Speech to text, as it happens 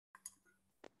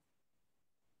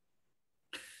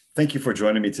Thank you for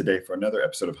joining me today for another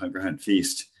episode of Hunger Hunt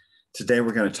Feast. Today,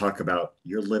 we're going to talk about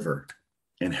your liver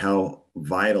and how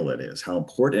vital it is, how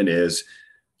important it is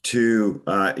to,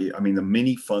 the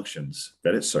many functions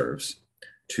that it serves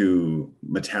to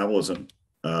metabolism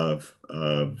of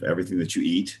everything that you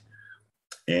eat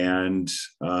and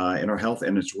in our health,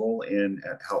 and its role in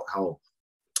how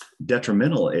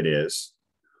detrimental it is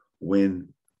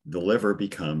when the liver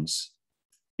becomes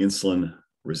insulin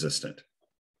resistant.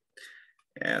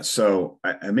 And so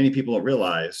many people don't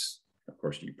realize, of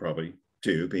course, you probably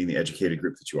do, being the educated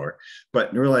group that you are,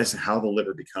 but realize how the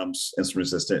liver becomes insulin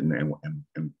resistant and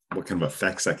what kind of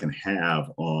effects that can have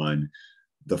on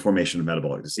the formation of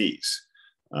metabolic disease.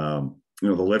 The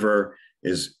liver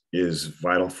is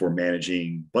vital for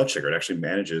managing blood sugar. It actually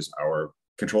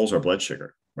controls our blood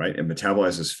sugar, right? It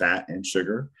metabolizes fat and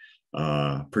sugar,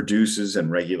 produces and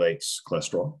regulates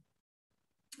cholesterol,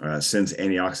 sends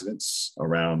antioxidants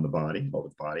around the body, all over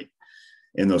the body,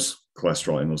 in those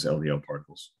cholesterol, in those LDL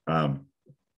particles.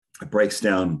 It breaks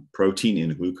down protein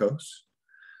into glucose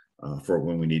for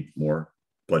when we need more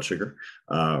blood sugar.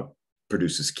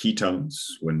 Produces ketones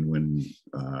when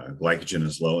glycogen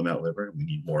is low in that liver. We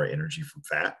need more energy from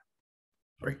fat,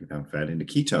 breaking down fat into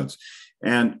ketones.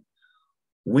 And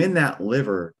when the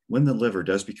liver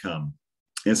does become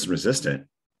insulin resistant,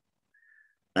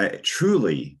 it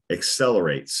truly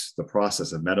accelerates the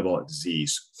process of metabolic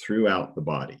disease throughout the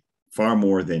body, far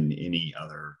more than any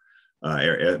other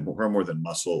area, far more than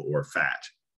muscle or fat.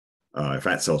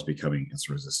 Fat cells becoming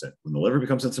insulin resistant. When the liver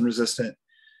becomes insulin resistant,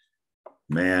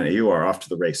 man, you are off to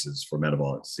the races for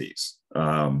metabolic disease.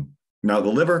 Now, the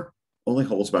liver only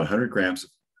holds about 100 grams of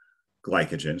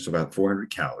glycogen, so about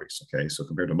 400 calories. Okay, so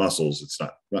compared to muscles, it's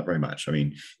not very much. I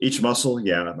mean, each muscle,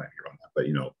 yeah, that might be wrong,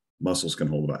 but muscles can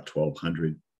hold about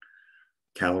 1,200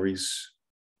 calories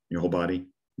in your whole body,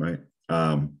 right?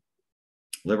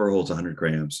 Liver holds 100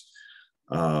 grams,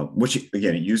 which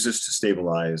again, it uses to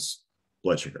stabilize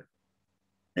blood sugar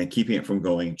and keeping it from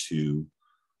going too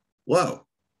low.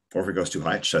 Or if it goes too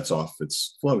high, it shuts off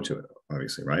its flow to it,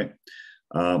 obviously, right?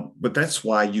 But that's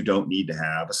why you don't need to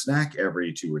have a snack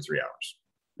every 2 or 3 hours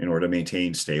in order to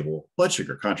maintain stable blood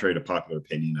sugar, contrary to popular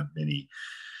opinion of many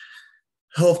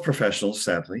health professionals,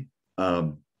 sadly,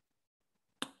 and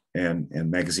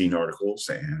magazine articles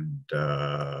and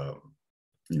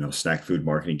snack food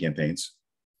marketing campaigns.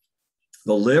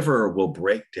 The liver will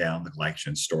break down the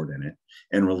glycogen stored in it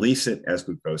and release it as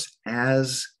glucose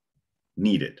as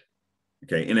needed.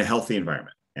 Okay, in a healthy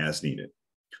environment, as needed.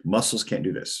 Muscles can't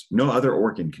do this. No other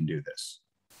organ can do this.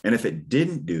 And if it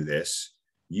didn't do this,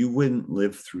 you wouldn't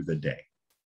live through the day.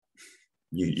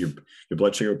 Your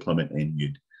blood sugar would plummet and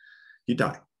you'd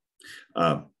die.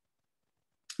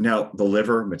 Now, the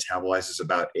liver metabolizes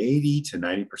about 80 to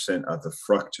 90% of the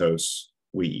fructose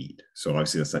we eat. So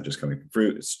obviously that's not just coming from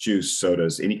fruit, it's juice,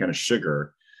 sodas, any kind of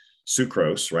sugar,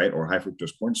 sucrose, right? Or high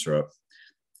fructose corn syrup.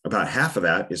 About half of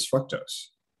that is fructose.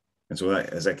 And so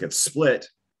as that gets split,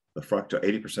 the fructose,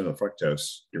 80% of the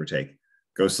fructose, give or take,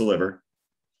 goes to the liver.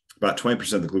 About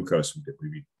 20% of the glucose would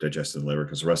be digested in the liver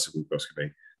because the rest of the glucose can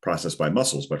be processed by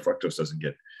muscles, but fructose doesn't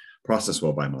get processed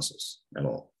well by muscles at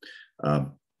all.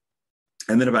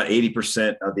 And then about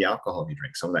 80% of the alcohol you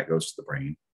drink, some of that goes to the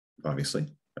brain, obviously.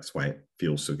 That's why it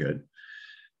feels so good.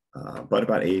 But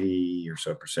about 80 or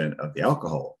so % of the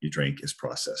alcohol you drink is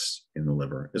processed in the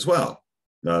liver as well.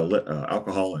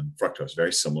 Alcohol and fructose,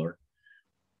 very similar.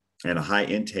 And a high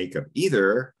intake of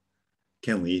either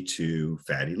can lead to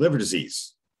fatty liver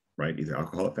disease, right? Either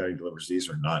alcoholic fatty liver disease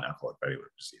or non-alcoholic fatty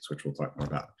liver disease, which we'll talk more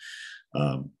about.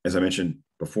 As I mentioned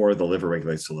before, the liver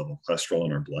regulates the level of cholesterol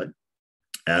in our blood,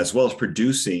 as well as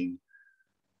producing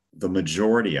the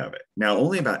majority of it. Now,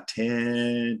 only about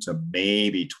 10 to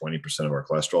maybe 20% of our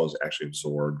cholesterol is actually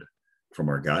absorbed from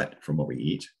our gut, from what we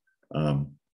eat. And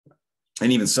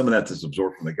even some of that that's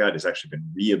absorbed from the gut has actually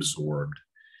been reabsorbed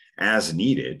as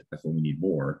needed, that's when we need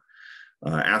more,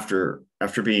 after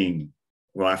it's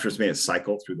made its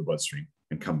cycle through the bloodstream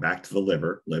and come back to the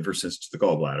liver sends to the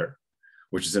gallbladder,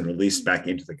 which is then released back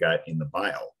into the gut in the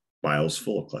bile. Bile is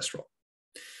full of cholesterol.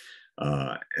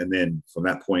 And then from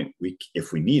that point,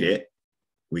 if we need it,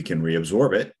 we can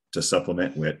reabsorb it to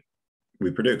supplement what we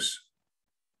produce,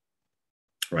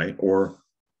 right? Or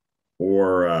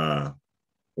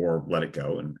let it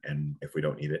go. And if we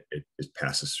don't need it, it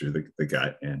passes through the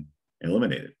gut and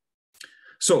eliminated.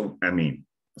 So, I mean,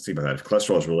 let's think about that. If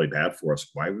cholesterol is really bad for us,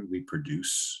 why would we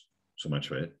produce so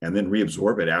much of it and then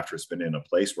reabsorb it after it's been in a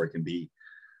place where it can be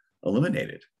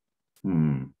eliminated?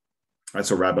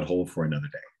 That's a rabbit hole for another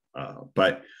day.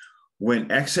 But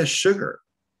when excess sugar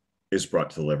is brought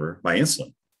to the liver by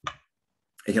insulin,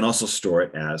 It can also store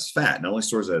it as fat. Not only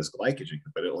stores it as glycogen,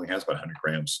 but it only has about 100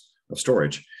 grams of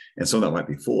storage. And some of that might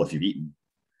be full if you've eaten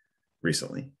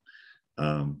recently.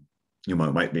 You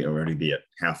might already be at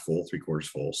half full, 3/4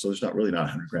 full. So there's not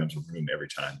 100 grams of room every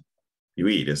time you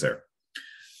eat, is there?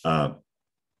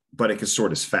 But it can store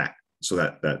it as fat. So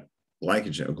that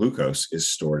glycogen or glucose is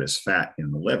stored as fat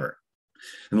in the liver.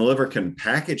 And the liver can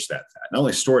package that fat, not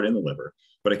only store it in the liver,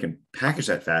 but it can package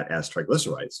that fat as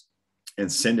triglycerides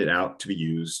and send it out to be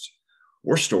used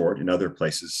or stored in other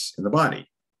places in the body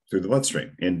through the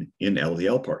bloodstream in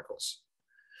LDL particles.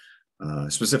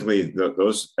 Specifically,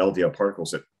 those LDL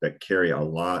particles that carry a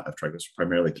lot of triglycerides,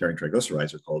 primarily carrying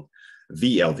triglycerides, are called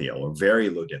VLDL, or very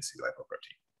low density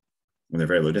lipoprotein. And they're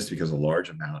very low density because a large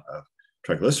amount of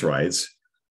triglycerides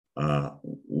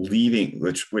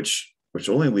which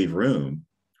only leave room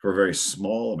for a very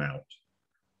small amount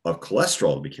of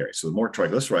cholesterol to be carried. So the more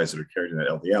triglycerides that are carried in that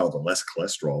LDL, the less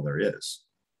cholesterol there is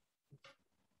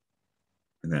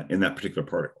in that particular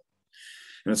particle.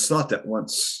 And it's thought that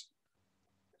once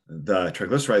the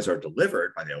triglycerides are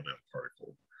delivered by the LDL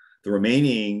particle, the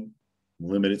remaining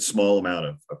limited small amount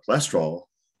of cholesterol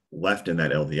left in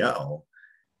that LDL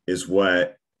is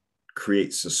what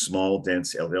creates the small,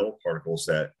 dense LDL particles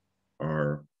that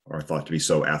are thought to be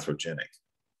so atherogenic.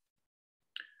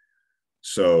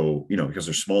 So, because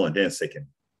they're small and dense, they can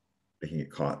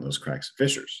get caught in those cracks and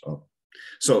fissures.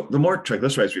 So the more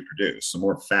triglycerides we produce, the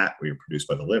more fat we produce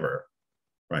by the liver,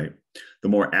 right? The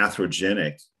more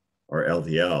atherogenic our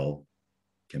LDL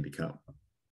can become.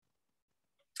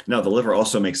 Now, the liver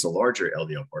also makes the larger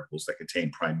LDL particles that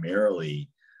contain primarily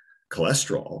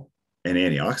cholesterol and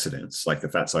antioxidants, like the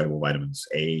fat-soluble vitamins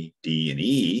A, D, and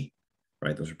E,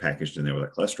 right? Those are packaged in there with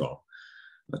that cholesterol,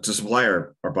 to supply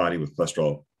our body with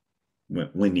cholesterol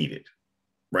when needed,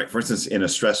 right? For instance, in a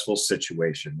stressful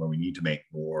situation where we need to make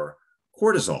more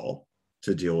cortisol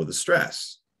to deal with the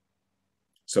stress.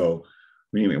 So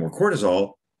we need to make more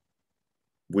cortisol.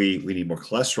 We need more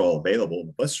cholesterol available in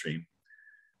the bloodstream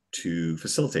to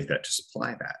facilitate that, to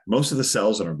supply that. Most of the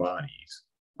cells in our bodies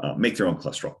make their own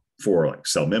cholesterol for like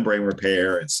cell membrane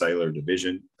repair and cellular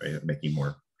division, right? Making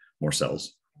more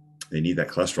cells. They need that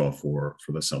cholesterol for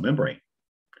the cell membrane.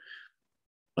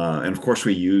 And of course,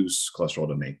 we use cholesterol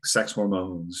to make sex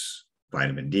hormones,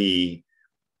 vitamin D.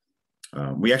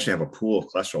 We actually have a pool of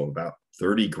cholesterol of about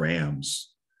 30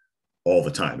 grams all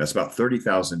the time. That's about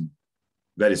 30,000.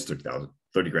 That is 30,000.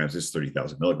 30 grams is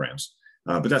 30,000 milligrams.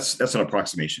 But that's an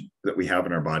approximation that we have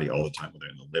in our body all the time, whether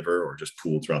in the liver or just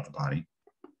pooled throughout the body.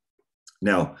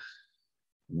 Now,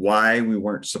 why we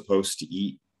weren't supposed to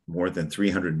eat more than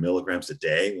 300 milligrams a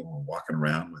day when we're walking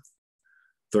around with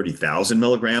 30,000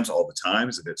 milligrams all the time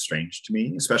is a bit strange to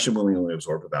me, especially when we only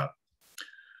absorb about,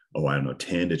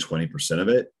 10 to 20% of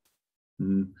it.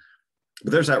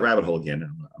 But there's that rabbit hole again.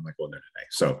 I'm not going there today.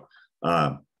 So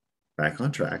back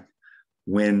on track.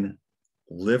 When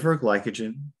liver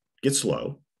glycogen gets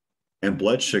low and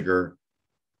blood sugar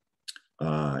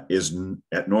is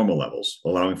at normal levels,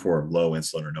 allowing for low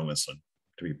insulin or no insulin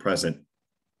to be present,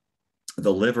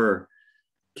 the liver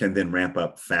can then ramp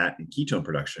up fat and ketone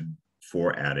production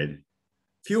for added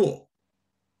fuel.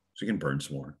 So you can burn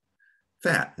some more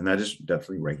fat, and that is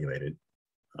definitely regulated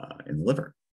in the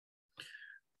liver.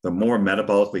 The more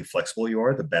metabolically flexible you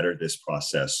are, the better this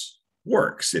process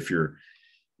works. If you're,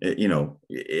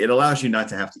 it allows you not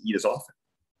to have to eat as often,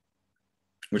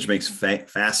 which makes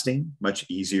fasting much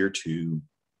easier to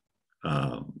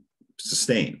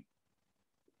sustain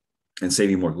and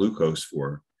saving more glucose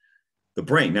for the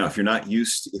brain. Now, if you're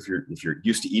used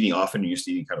to eating often, you're used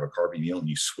to eating kind of a carby meal, and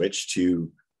you switch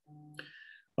to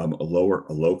a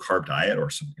low carb diet or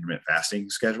some intermittent fasting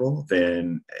schedule,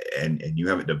 then and you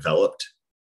haven't developed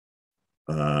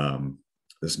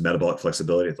this metabolic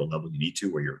flexibility at the level you need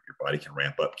to, where your body can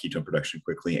ramp up ketone production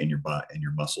quickly, and your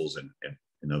muscles and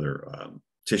other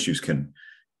tissues can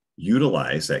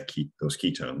utilize those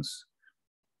ketones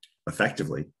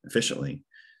effectively, efficiently,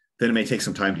 then it may take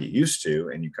some time to get used to,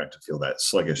 and you kind of feel that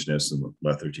sluggishness and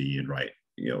lethargy and what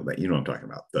I'm talking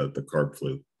about, the carb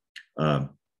flu.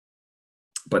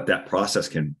 But that process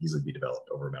can easily be developed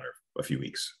over a matter of a few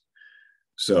weeks.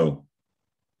 So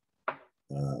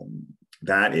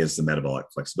that is the metabolic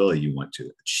flexibility you want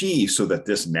to achieve, so that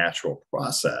this natural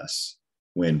process,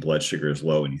 when blood sugar is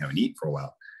low and you haven't eaten for a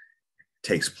while,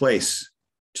 takes place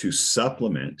to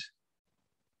supplement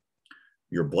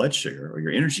your blood sugar or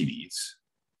your energy needs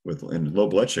and low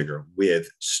blood sugar with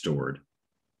stored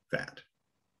fat.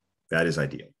 That is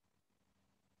ideal,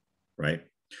 right?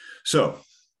 So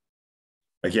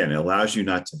again, it allows you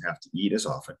not to have to eat as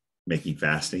often, making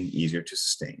fasting easier to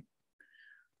sustain,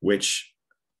 which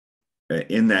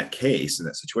in that case, in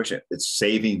that situation, it's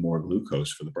saving more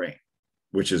glucose for the brain,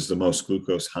 which is the most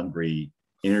glucose hungry,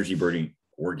 energy burning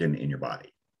organ in your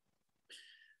body.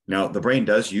 Now, the brain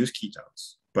does use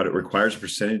ketones, but it requires a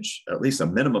percentage, at least a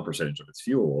minimum percentage of its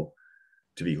fuel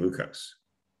to be glucose.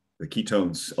 The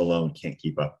ketones alone can't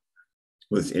keep up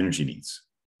with its energy needs.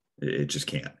 It just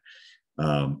can't.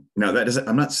 Now, that doesn't,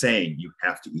 I'm not saying you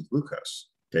have to eat glucose.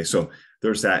 Okay. So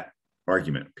there's that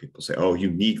argument. People say, oh,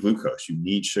 you need glucose, you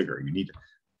need sugar, you need,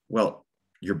 well,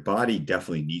 your body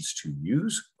definitely needs to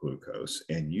use glucose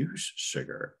and use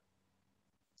sugar.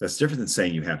 That's different than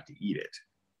saying you have to eat it.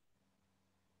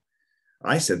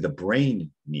 I said the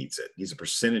brain needs it, needs a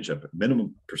percentage of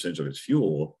minimum percentage of its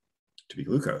fuel to be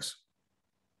glucose.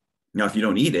 Now, if you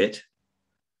don't eat it,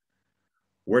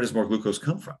 where does more glucose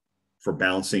come from for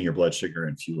balancing your blood sugar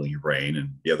and fueling your brain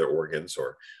and the other organs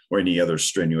or any other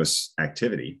strenuous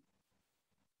activity?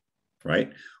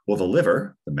 Right? Well, the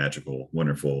liver, the magical,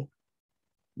 wonderful,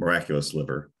 miraculous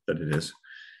liver that it is,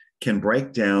 can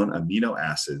break down amino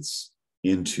acids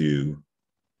into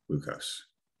glucose.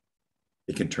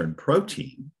 It can turn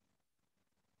protein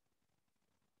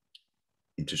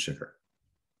into sugar.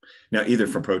 Now, either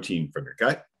from protein from your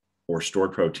gut or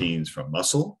stored proteins from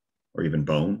muscle or even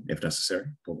bone, if necessary,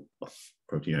 pull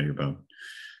protein out of your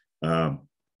bone.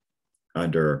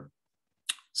 Under,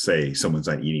 say, someone's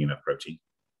not eating enough protein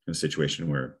in a situation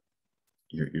where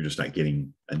you're just not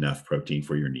getting enough protein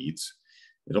for your needs,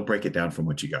 it'll break it down from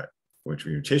what you got, which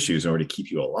are your tissues, in order to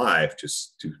keep you alive,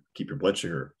 just to keep your blood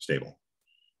sugar stable.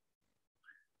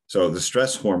 So the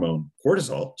stress hormone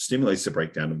cortisol stimulates the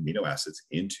breakdown of amino acids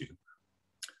into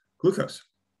glucose,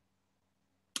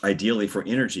 ideally for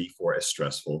energy for a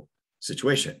stressful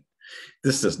situation.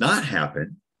 This does not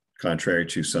happen, contrary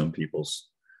to some people's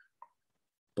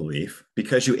belief,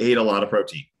 because you ate a lot of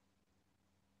protein.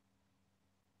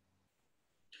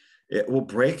 It will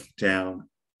break down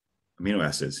amino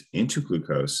acids into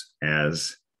glucose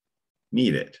as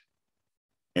needed.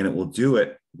 And it will do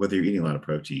it whether you're eating a lot of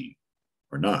protein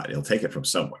or not. It'll take it from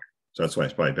somewhere. So that's why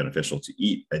it's probably beneficial to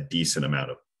eat a decent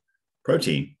amount of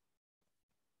protein,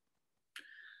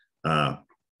 so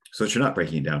that you're not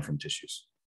breaking it down from tissues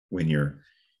when you're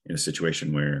in a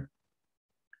situation where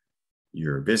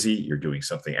you're busy, you're doing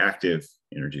something active,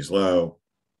 energy is low,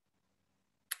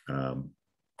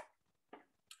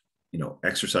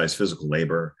 exercise, physical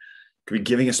labor. It could be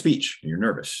giving a speech and you're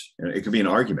nervous. It could be an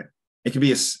argument. It could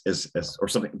be or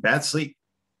something, bad sleep,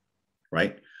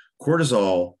 right?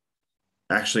 Cortisol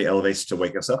actually elevates to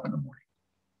wake us up in the morning.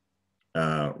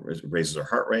 Raises our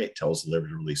heart rate, tells the liver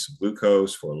to release some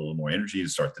glucose for a little more energy to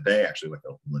start the day, actually like a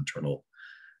little internal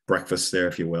breakfast there,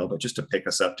 if you will, but just to pick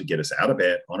us up, to get us out of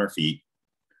bed, on our feet,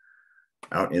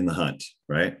 out in the hunt,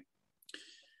 right?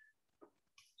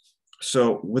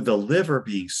 So with the liver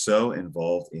being so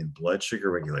involved in blood sugar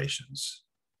regulation,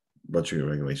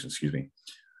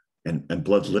 and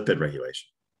blood lipid regulation,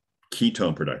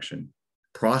 ketone production,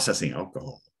 processing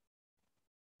alcohol,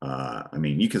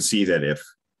 you can see that if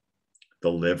the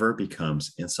liver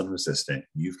becomes insulin resistant,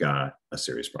 you've got a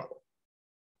serious problem.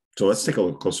 So let's take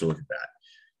a closer look at that.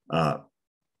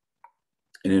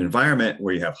 In an environment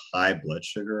where you have high blood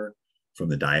sugar from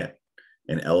the diet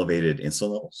and elevated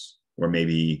insulin levels, or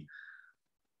maybe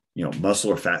muscle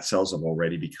or fat cells have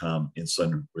already become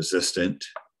insulin resistant,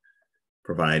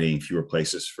 providing fewer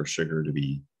places for sugar to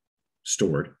be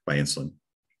stored by insulin,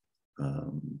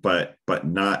 but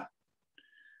not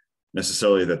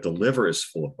necessarily that the liver is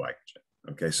full of glycogen.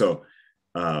 Okay, so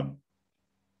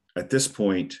at this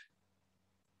point,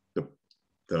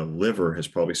 the liver has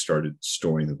probably started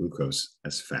storing the glucose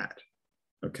as fat.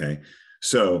 Okay,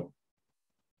 so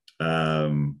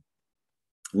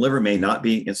liver may not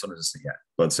be insulin resistant yet,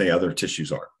 but say other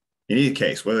tissues are. In either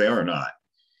case, whether they are or not,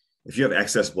 if you have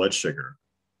excess blood sugar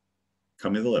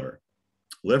coming to the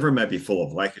liver might be full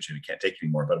of glycogen, it can't take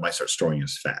anymore, but it might start storing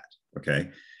as fat. Okay,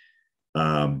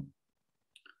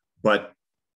 but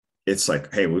it's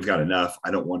like, hey, we've got enough.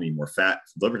 I don't want any more fat.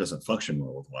 The liver doesn't function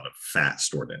well with a lot of fat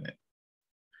stored in it.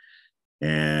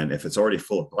 And if it's already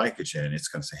full of glycogen, it's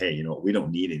going to say, hey, we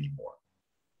don't need any more.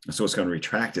 And so it's going to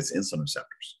retract its insulin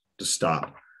receptors to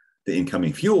stop the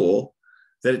incoming fuel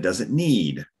that it doesn't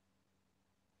need.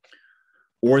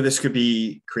 Or this could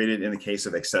be created in the case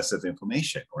of excessive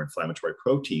inflammation or inflammatory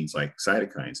proteins like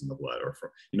cytokines in the blood, or from,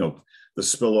 the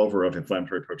spillover of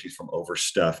inflammatory proteins from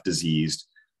overstuffed, diseased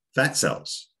fat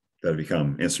cells that have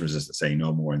become insulin resistant, saying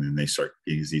no more. And then they start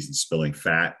getting disease and spilling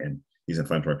fat and these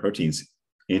inflammatory proteins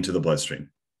into the bloodstream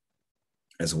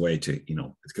as a way to,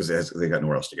 because they got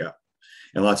nowhere else to go.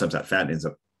 And a lot of times that fat ends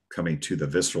up coming to the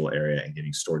visceral area and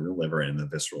getting stored in the liver and in the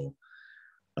visceral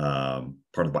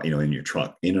part of the body, in your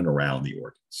trunk, in and around the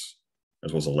organs,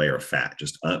 as well as a layer of fat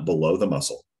just below the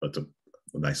muscle, but a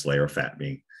nice layer of fat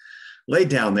being laid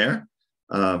down there.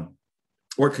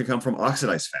 Or it could come from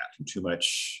oxidized fat, from too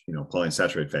much,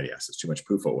 polyunsaturated fatty acids, too much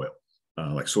PUFA oil,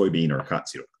 like soybean or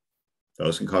cottonseed oil.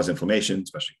 Those can cause inflammation,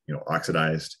 especially,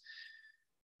 oxidized,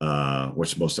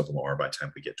 which most of them are by the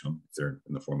time we get to them, if they're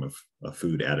in the form of a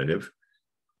food additive.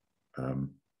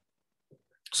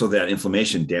 So that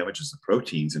inflammation damages the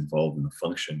proteins involved in the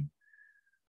function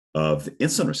of the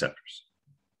insulin receptors.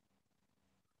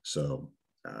 So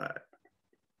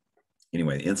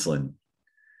anyway, the insulin,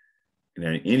 in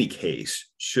any case,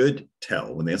 should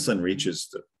tell, when the insulin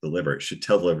reaches the liver, it should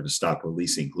tell the liver to stop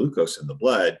releasing glucose in the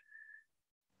blood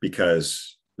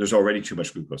because there's already too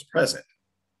much glucose present.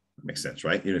 That makes sense,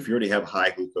 right? If you already have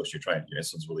high glucose, your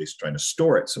insulin's released, trying to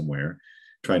store it somewhere,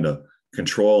 trying to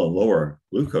control and lower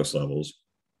glucose levels.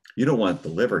 You don't want the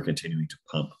liver continuing to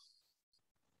pump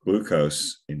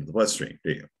glucose into the bloodstream,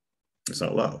 do you? It's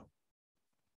not low.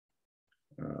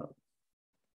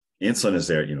 Insulin is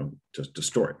there, to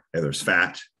store it. Either it's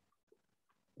fat,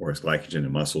 or it's glycogen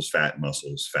in muscles, fat in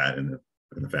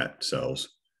the fat cells,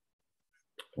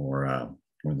 or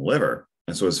in the liver.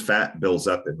 And so as fat builds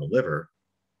up in the liver,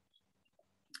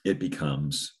 it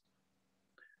becomes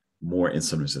more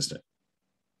insulin resistant,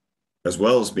 as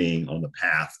well as being on the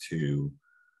path to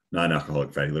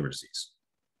non-alcoholic fatty liver disease,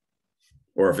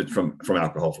 or if it's from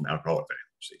alcoholic fatty liver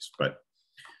disease. But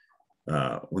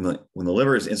when the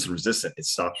liver is insulin resistant, it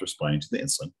stops responding to the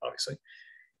insulin, obviously,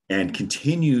 and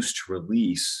continues to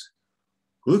release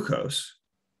glucose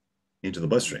into the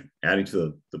bloodstream, adding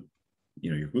to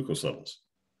your glucose levels.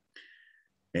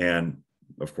 And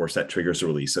of course, that triggers the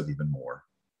release of even more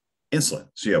insulin.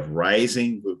 So you have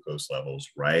rising glucose levels,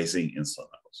 rising insulin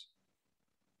levels.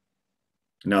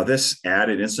 Now, this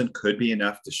added insulin could be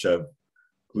enough to shove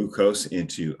glucose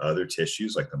into other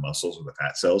tissues like the muscles or the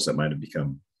fat cells that might have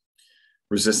become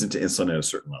resistant to insulin at a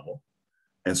certain level.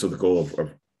 And so the goal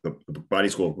of the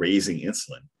body's goal of raising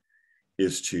insulin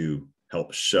is to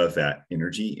help shove that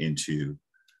energy into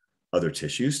other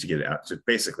tissues to get it out, to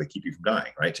basically keep you from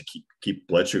dying, right? To keep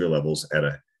blood sugar levels at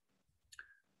a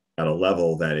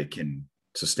level that it can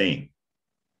sustain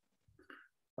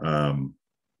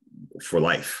for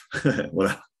life.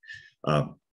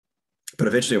 But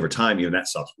eventually over time, even that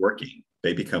stops working.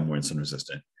 They become more insulin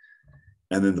resistant.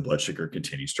 And then the blood sugar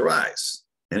continues to rise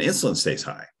and insulin stays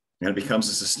high, and it becomes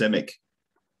a systemic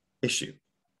issue.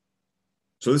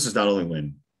 So this is not only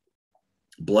when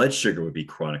blood sugar would be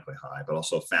chronically high, but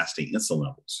also fasting insulin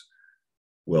levels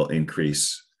will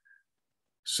increase.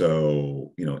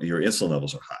 So, your insulin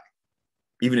levels are high.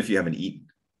 Even if you haven't eaten,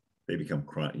 they become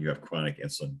chronic. You have chronic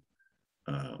insulin,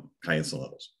 high insulin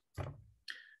levels.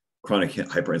 Chronic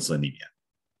hyperinsulinemia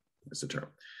is the term.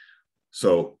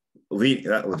 So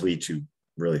that would lead to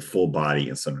really full body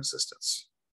insulin resistance.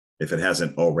 If it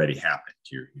hasn't already happened,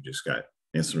 you just got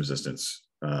insulin resistance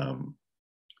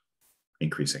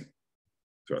increasing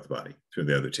throughout the body, through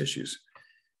the other tissues.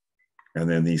 And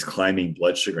then these climbing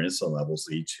blood sugar and insulin levels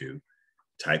lead to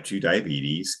type 2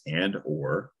 diabetes and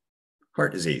or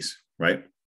heart disease, right?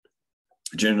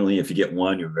 Generally, if you get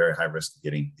one, you're very high risk of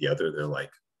getting the other. They're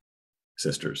like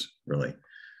sisters, really.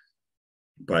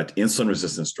 But insulin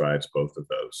resistance drives both of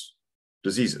those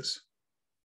diseases,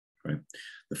 right?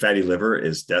 The fatty liver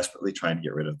is desperately trying to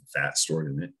get rid of the fat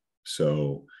stored in it.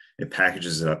 So it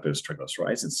packages it up as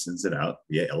triglycerides and sends it out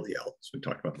via LDL, as we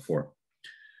talked about before,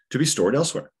 to be stored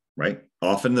elsewhere, right?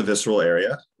 Often the visceral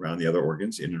area around the other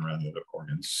organs, in and around the other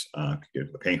organs, could go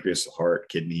to the pancreas, the heart,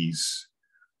 kidneys,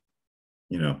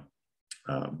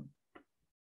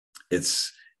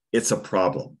 it's a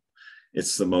problem.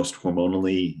 It's the most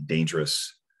hormonally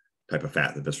dangerous type of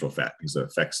fat, the visceral fat, because it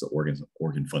affects the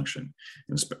organ function,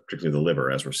 and particularly the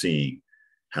liver, as we're seeing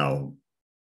how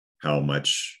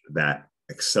much that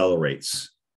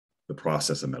accelerates the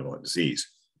process of metabolic disease.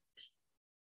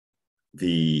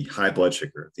 The high blood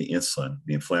sugar, the insulin,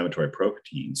 the inflammatory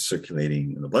proteins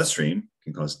circulating in the bloodstream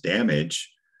can cause damage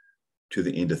to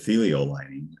the endothelial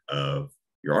lining of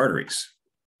your arteries.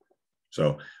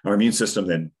 So our immune system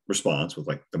then responds with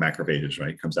like the macrophages,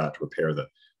 right? Comes out to repair the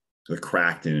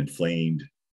cracked and inflamed,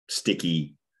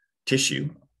 sticky tissue.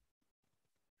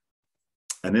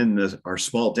 And then our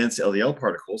small, dense LDL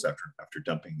particles, after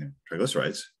dumping the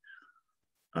triglycerides,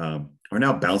 are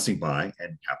now bouncing by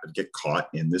and happen to get caught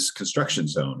in this construction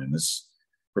zone, in this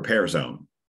repair zone,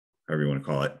 however you want to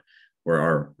call it, where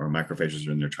our macrophages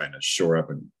are in there trying to shore up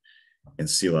and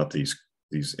seal up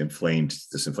this inflamed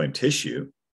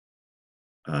tissue.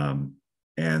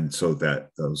 And so that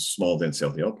those small, dense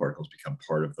LDL particles become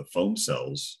part of the foam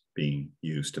cells being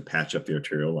used to patch up the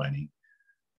arterial lining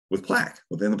with plaque,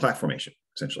 within the plaque formation,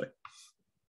 essentially.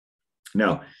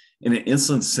 Now, in an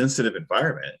insulin-sensitive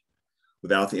environment,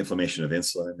 without the inflammation of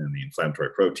insulin and the inflammatory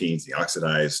proteins, the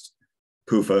oxidized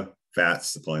PUFA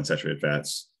fats, the polyunsaturated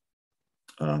fats,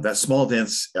 that small,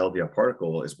 dense LDL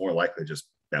particle is more likely to just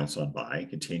bounce on by and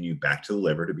continue back to the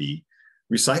liver to be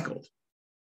recycled,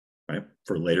 right,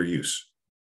 for later use.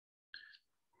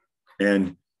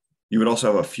 And you would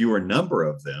also have a fewer number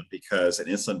of them because an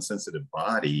insulin-sensitive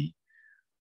body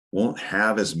won't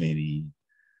have as many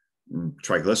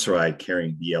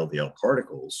triglyceride-carrying VLDL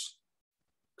particles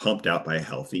pumped out by a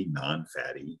healthy,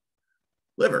 non-fatty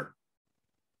liver.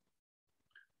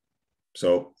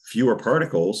 So fewer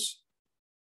particles,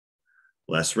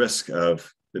 less risk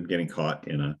of them getting caught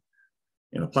in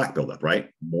a plaque buildup,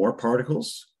 right? More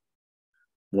particles,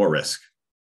 more risk.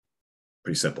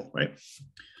 Pretty simple, right?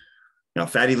 Now,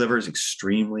 fatty liver is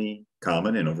extremely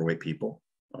common in overweight people,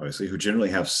 obviously, who generally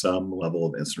have some level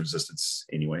of insulin resistance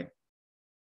anyway.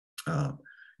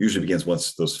 Usually begins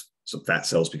once some fat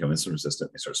cells become insulin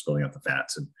resistant, they start spilling out the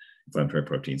fats and inflammatory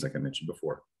proteins, like I mentioned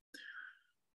before.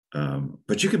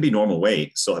 But you can be normal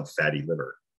weight, still have fatty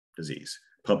liver disease,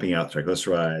 pumping out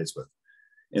triglycerides with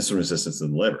insulin resistance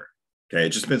in the liver. Okay, it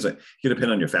just depends. It can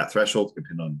depend on your fat threshold, it can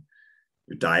depend on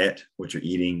your diet, what you're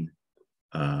eating.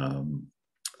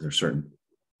 There's certain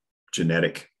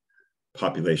genetic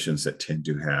populations that tend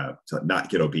to not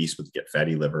get obese, but get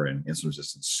fatty liver and insulin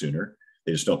resistance sooner.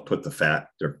 They just don't put the fat,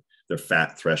 their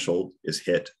fat threshold is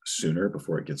hit sooner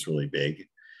before it gets really big.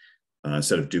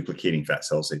 Instead of duplicating fat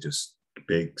cells, they get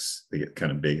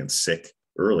kind of big and sick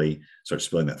early, start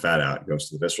spilling that fat out, it goes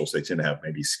to the visceral. So they tend to have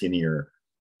maybe skinnier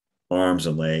arms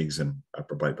and legs and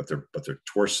upper body, but their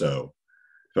torso,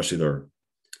 especially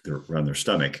around their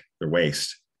stomach, their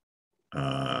waist,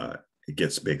 it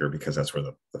gets bigger because that's where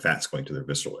the fat's going to their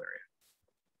visceral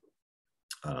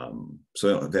area.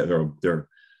 So their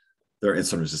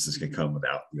insulin resistance can come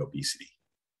without the obesity,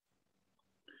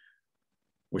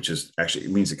 which is actually,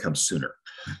 it means it comes sooner.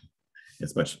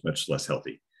 It's much less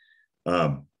healthy.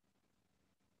 But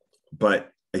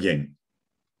again,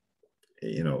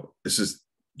 this is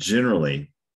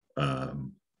generally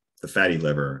the fat in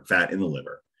the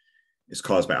liver is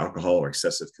caused by alcohol or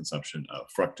excessive consumption of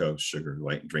fructose, sugar,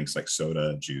 like drinks like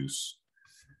soda, juice.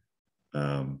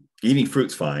 Eating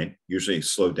fruit's fine, usually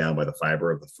slowed down by the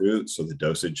fiber of the fruit. So the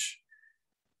dosage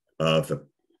of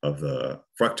the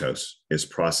fructose is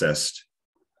processed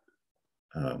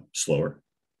slower,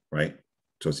 right?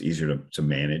 So it's easier to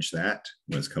manage that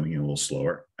when it's coming in a little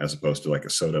slower, as opposed to like a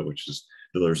soda, which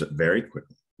delivers it very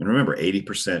quickly. And remember,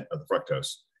 80% of the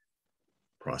fructose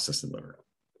processed in the liver,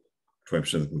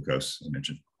 20% of the glucose, as I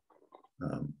mentioned.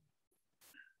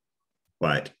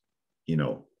 But,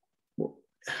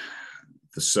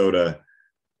 the soda,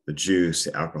 the juice,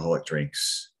 the alcoholic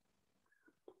drinks,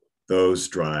 those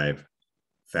drive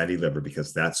fatty liver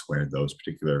because that's where those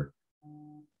particular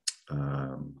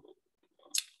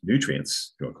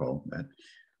nutrients, if you want to call them that,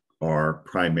 are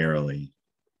primarily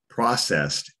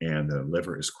processed, and the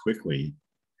liver is quickly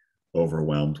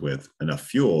overwhelmed with enough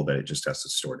fuel that it just has to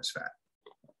store it as fat.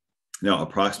 Now,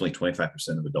 approximately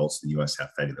 25% of adults in the US have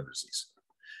fatty liver disease.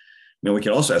 Now, we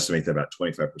can also estimate that about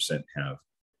 25% have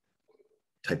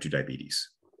type 2 diabetes,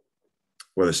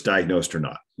 whether it's diagnosed or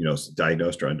not,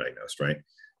 diagnosed or undiagnosed, right?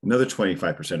 Another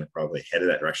 25% are probably headed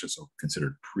that direction, so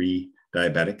considered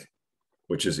pre-diabetic,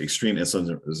 which is extreme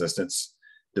insulin resistance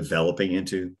developing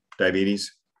into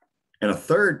diabetes. And a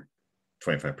third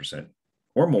 25%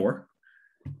 or more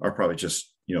are probably just,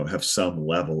 have some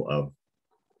level of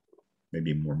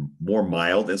maybe more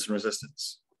mild insulin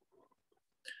resistance.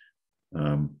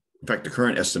 In fact, the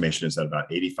current estimation is that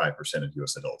about 85% of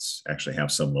US adults actually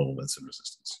have some level of insulin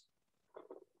resistance,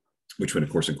 which would, of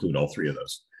course, include all three of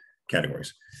those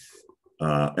categories.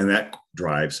 And that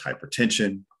drives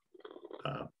hypertension,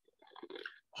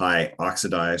 highly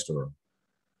oxidized or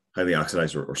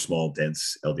small,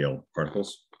 dense LDL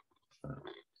particles.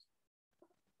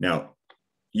 Now,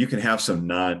 you can have some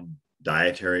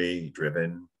non-dietary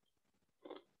driven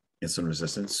insulin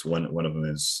resistance. One of them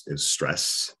is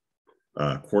stress,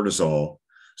 cortisol.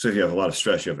 So if you have a lot of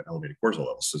stress, you have elevated cortisol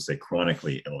levels. So say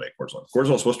chronically elevated cortisol.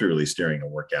 Cortisol is supposed to be released during a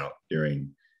workout,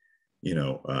 during,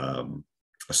 a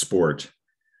sport,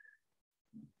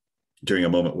 during a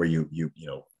moment where you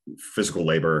physical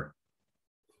labor,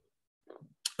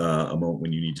 a moment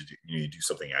when you need to do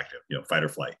something active, fight or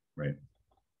flight, right?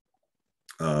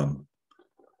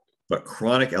 But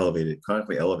chronically elevated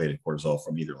cortisol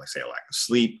from either, like say, a lack of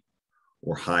sleep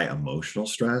or high emotional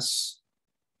stress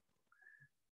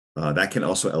That can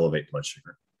also elevate blood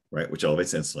sugar, right? Which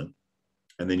elevates insulin.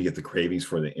 And then you get the cravings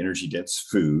for the energy dense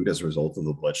food as a result of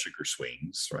the blood sugar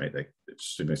swings, right? That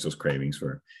stimulates those cravings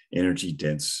for energy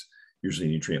dense, usually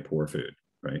nutrient poor food,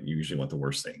 right? You usually want the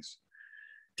worst things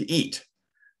to eat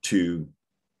to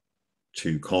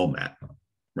calm that,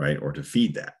 right? Or to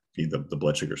feed the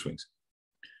blood sugar swings.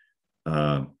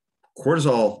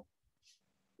 Cortisol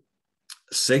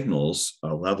signals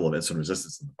a level of insulin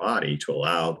resistance in the body to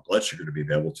allow the blood sugar to be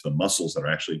available to the muscles that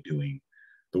are actually doing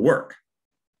the work,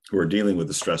 who are dealing with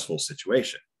the stressful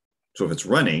situation. So if it's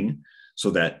running so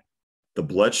that the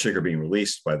blood sugar being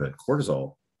released by the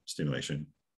cortisol stimulation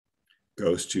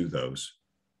goes to those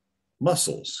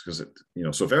muscles, because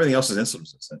so if everything else is insulin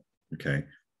resistant, okay,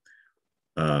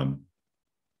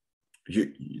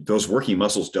 those working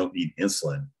muscles don't need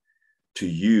insulin to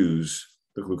use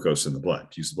the glucose in the blood,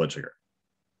 to use the blood sugar.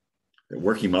 The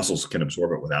working muscles can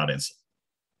absorb it without insulin.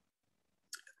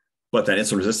 But that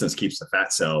insulin resistance keeps the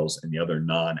fat cells and the other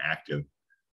non-active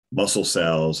muscle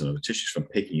cells and the tissues from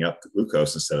picking up the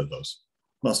glucose instead of those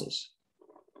muscles,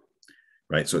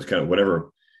 right? So it's kind of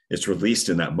whatever it's released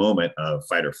in that moment of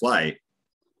fight or flight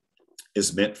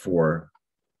is meant for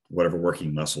whatever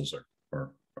working muscles are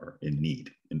in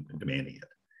need and demanding it.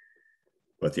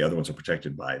 But the other ones are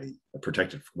protected by the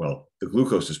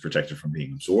glucose is protected from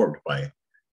being absorbed by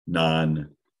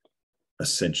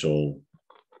non-essential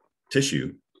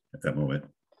tissue at that moment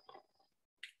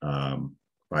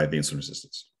by the insulin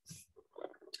resistance.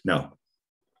 Now,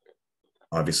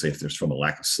 obviously, if there's from a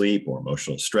lack of sleep or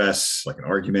emotional stress, like an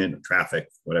argument, or traffic,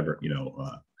 whatever,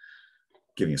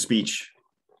 giving a speech,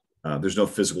 there's no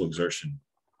physical exertion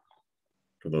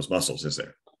for those muscles, is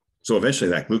there? So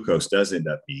eventually that glucose does end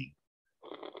up being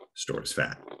stored as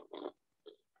fat,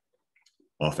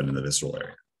 often in the visceral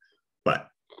area. But,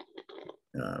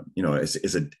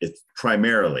 it's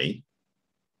primarily,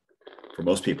 for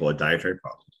most people, a dietary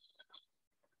problem,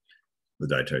 the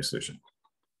dietary solution,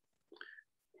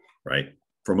 right?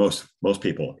 For most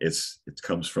people, it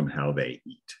comes from how they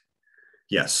eat.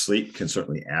 Yes, sleep can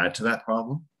certainly add to that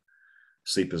problem.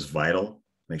 Sleep is vital.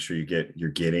 Make sure you're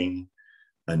getting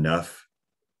enough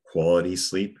quality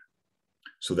sleep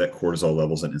so that cortisol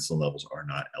levels and insulin levels are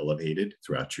not elevated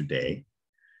throughout your day.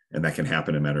 And that can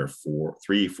happen in a matter of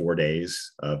 3-4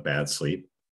 days of bad sleep,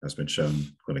 has been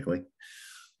shown clinically.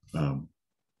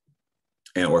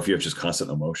 Or if you have just constant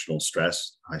emotional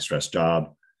stress, high stress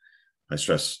job, high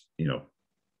stress,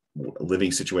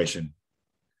 living situation,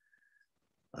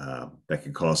 that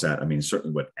can cause that. I mean,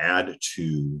 certainly would add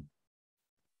to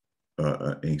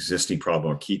an existing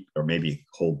problem, or maybe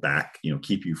hold back,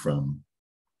 keep you from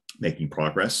making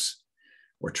progress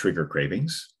or trigger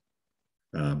cravings.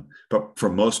 But for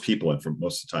most people, and for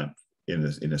most of the time,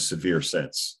 in a severe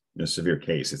sense, in a severe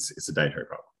case, it's a dietary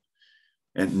problem.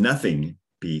 And nothing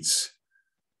beats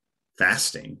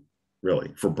fasting,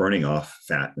 really, for burning off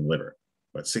fat and liver.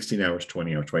 But 16 hours,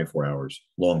 20 hours, 24 hours,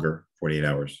 longer, 48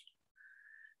 hours.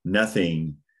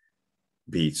 Nothing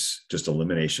beats just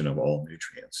elimination of all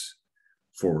nutrients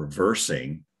for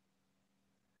reversing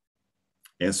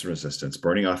insulin resistance,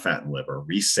 burning off fat and liver,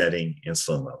 resetting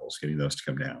insulin levels, getting those to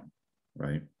come down,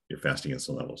 right? Your fasting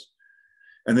insulin levels.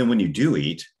 And then when you do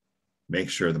eat, make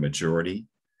sure the majority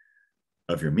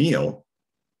of your meal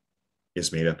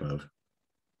is made up of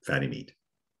fatty meat.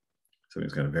 So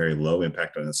it's got a very low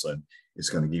impact on insulin. It's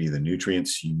going to give you the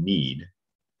nutrients you need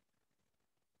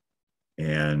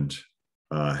and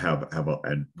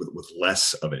with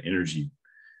less of an energy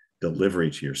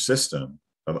delivery to your system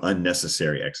of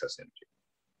unnecessary excess energy.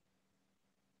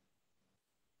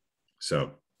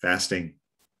 So fasting,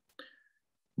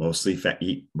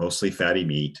 eat mostly fatty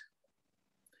meat.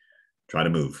 Try to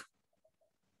move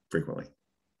frequently.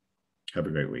 Have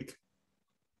a great week.